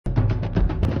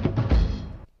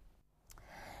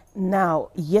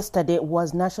Now, yesterday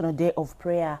was National Day of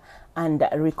Prayer and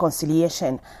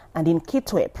Reconciliation, and in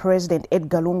Kitwe, President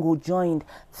Edgar Lungu joined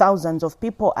thousands of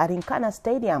people at Nkana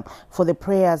Stadium for the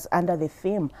prayers under the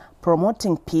theme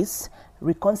Promoting Peace,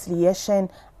 Reconciliation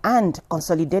and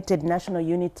Consolidated National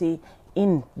Unity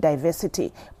in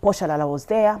Diversity. Poshalala was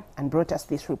there and brought us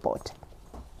this report.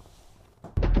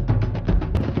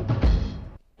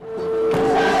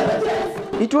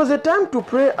 It was a time to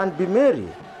pray and be merry,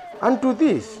 and to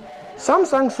this, some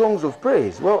sang songs of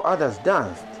praise while others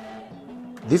danced.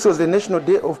 This was the National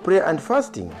Day of Prayer and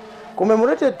Fasting,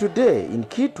 commemorated today in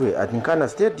Kitwe at Nkana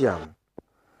Stadium.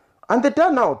 And the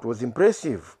turnout was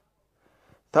impressive.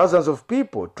 Thousands of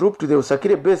people trooped to the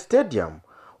Osakire-based stadium,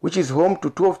 which is home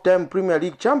to 12-time Premier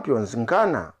League champions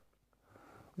Nkana.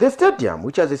 The stadium,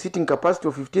 which has a seating capacity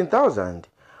of 15,000,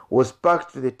 was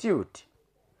packed to the tilt.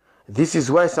 This is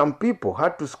why some people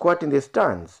had to squat in the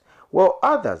stands, while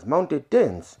others mounted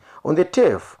tents on the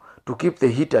turf to keep the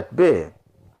heat at bay.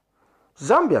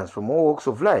 Zambians from all walks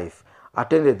of life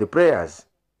attended the prayers.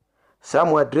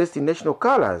 Some were dressed in national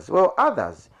colors, while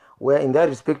others were in their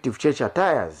respective church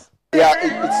attires. Yeah,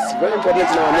 it's very important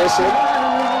in our nation,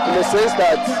 in the sense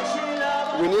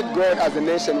that we need God as a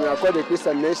nation. We are called a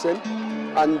Christian nation,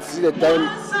 and this is the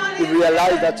time to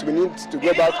realize that we need to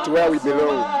go back to where we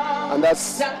belong. And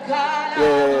that's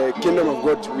the kingdom of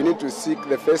God. We need to seek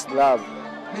the first love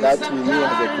that we knew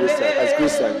as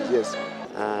Christians, yes.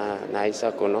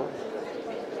 Naisa kuno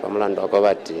pamulando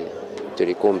akobati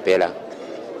tuli kumpela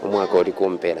omwaka oli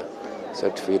kumpela so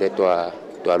tufire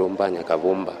twalumbanya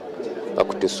kavumba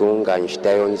pakutusunga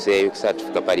nshita yonse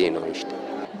kusatufika palino nshita.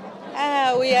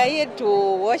 We are here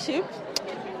to worship,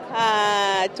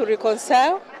 to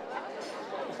reconcile.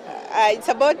 It's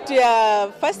about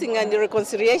fasting and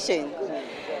reconciliation.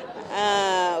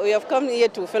 We have come here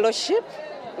to fellowship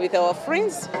with our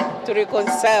friends, to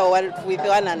reconcile with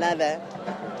one another.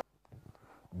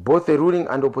 Both the ruling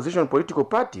and opposition political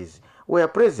parties were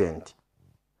present.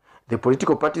 The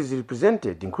political parties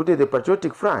represented included the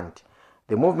Patriotic Front,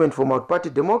 the Movement for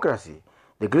Multi-Party Democracy,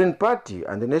 the Green Party,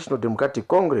 and the National Democratic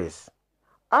Congress.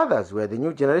 Others were the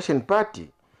New Generation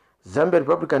Party, Zambia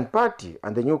Republican Party,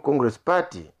 and the New Congress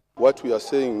Party. What we are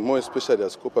saying, more especially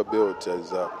as Copper Belt,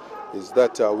 is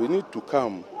that we need to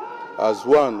come as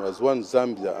one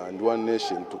Zambia and one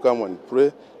nation, to come and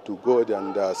pray to God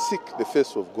and seek the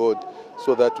face of God,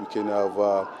 so that we can have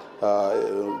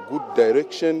good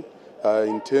direction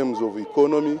in terms of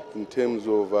economy, in terms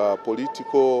of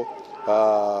political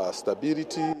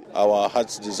stability. Our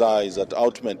heart's desire is that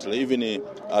ultimately, even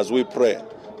as we pray,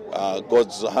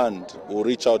 God's hand will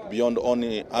reach out beyond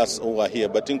only us who are here,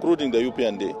 but including the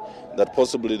UPND, that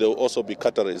possibly there will also be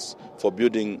catalysts for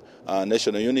building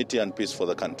national unity and peace for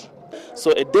the country.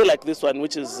 So a day like this one,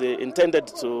 which is intended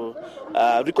to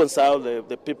reconcile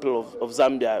the people of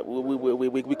Zambia,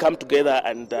 we come together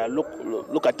and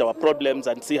look at our problems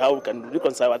and see how we can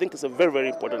reconcile. I think it's a very, very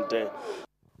important day.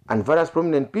 And various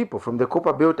prominent people from the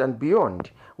Copper Belt and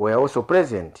beyond were also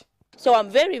present. So I'm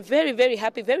very, very, very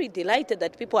happy, very delighted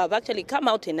that people have actually come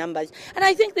out in numbers. And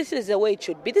I think this is the way it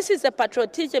should be. This is the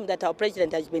patriotism that our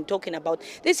president has been talking about.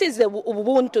 This is the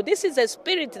Ubuntu. This is the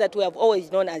spirit that we have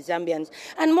always known as Zambians.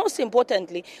 And most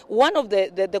importantly, one of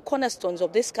the cornerstones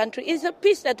of this country is the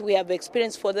peace that we have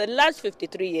experienced for the last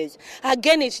 53 years.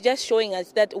 Again, it's just showing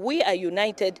us that we are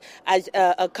united as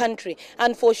a country.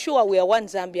 And for sure, we are one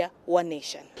Zambia, one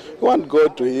nation. We want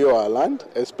God to heal our land,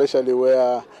 especially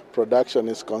where production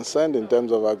is concerned in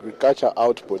terms of agriculture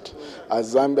output,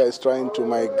 as Zambia is trying to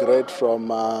migrate from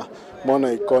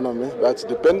mono-economy that's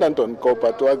dependent on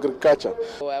copper to agriculture.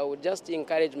 So I would just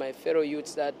encourage my fellow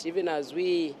youths that even as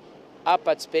we are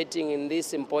participating in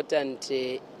this important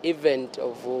event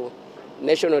of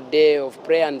National Day of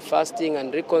Prayer and Fasting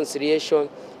and Reconciliation,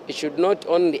 it should not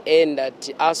only end at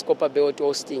us Copper Belt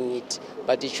hosting it,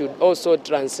 but it should also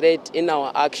translate in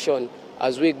our action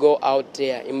as we go out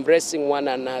there, embracing one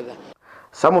another.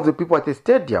 Some of the people at the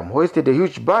stadium hoisted a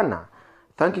huge banner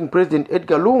thanking President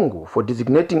Edgar Lungu for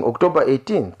designating October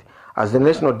 18th as the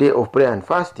National Day of Prayer and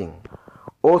Fasting.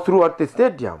 All throughout the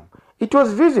stadium, it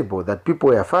was visible that people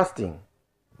were fasting.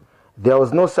 There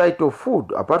was no sight of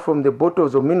food apart from the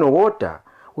bottles of mineral water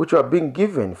which were being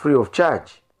given free of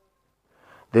charge.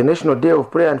 The National Day of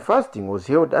Prayer and Fasting was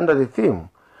held under the theme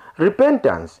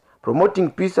Repentance,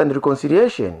 Promoting Peace and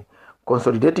Reconciliation,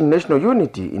 Consolidating National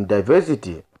Unity in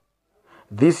Diversity.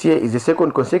 This year is the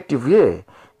second consecutive year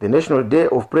the National Day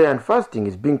of Prayer and Fasting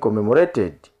is being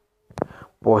commemorated.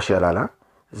 Poshalala,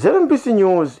 ZMBC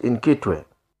News in Kitwe.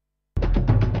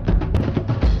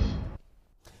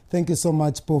 Thank you so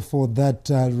much, Paul, for that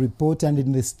report. And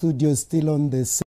in the studio, still on the